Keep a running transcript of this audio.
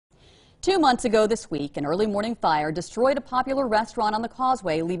2 months ago this week, an early morning fire destroyed a popular restaurant on the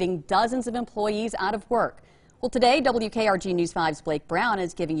Causeway, leaving dozens of employees out of work. Well, today, WKRG News 5's Blake Brown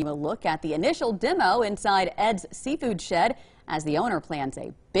is giving you a look at the initial demo inside Ed's Seafood Shed as the owner plans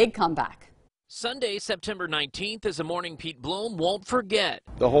a big comeback. Sunday, September 19th is a morning Pete Bloom won't forget.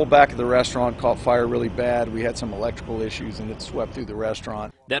 The whole back of the restaurant caught fire really bad. We had some electrical issues and it swept through the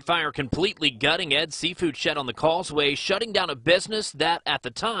restaurant. That fire completely gutting Ed's Seafood Shed on the Causeway, shutting down a business that, at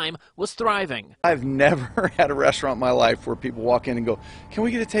the time, was thriving. I've never had a restaurant in my life where people walk in and go, "Can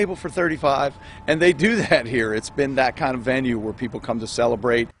we get a table for 35?" And they do that here. It's been that kind of venue where people come to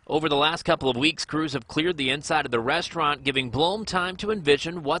celebrate. Over the last couple of weeks, crews have cleared the inside of the restaurant, giving Bloom time to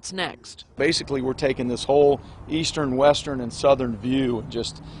envision what's next. Basically, we're taking this whole eastern, western, and southern view and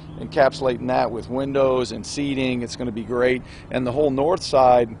just encapsulating that with windows and seating. It's going to be great. And the whole north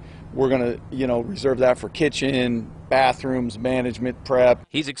side, we're going to, reserve that for kitchen, bathrooms, management, prep.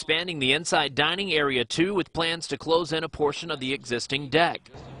 He's expanding the inside dining area too, with plans to close in a portion of the existing deck.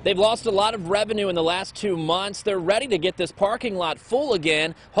 They've lost a lot of revenue in the last 2 months. They're ready to get this parking lot full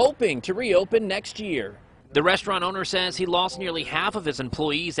again, hoping to reopen next year. The restaurant owner says he lost nearly half of his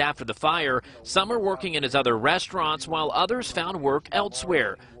employees after the fire. Some are working in his other restaurants, while others found work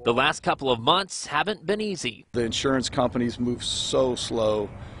elsewhere. The last couple of months haven't been easy. The insurance companies move so slow.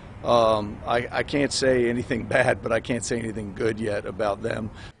 I can't say anything bad, but I can't say anything good yet about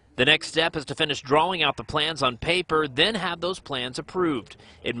them. The next step is to finish drawing out the plans on paper, then have those plans approved.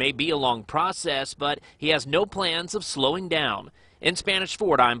 It may be a long process, but he has no plans of slowing down. In Spanish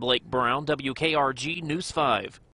Fort, I'm Blake Brown, WKRG News 5.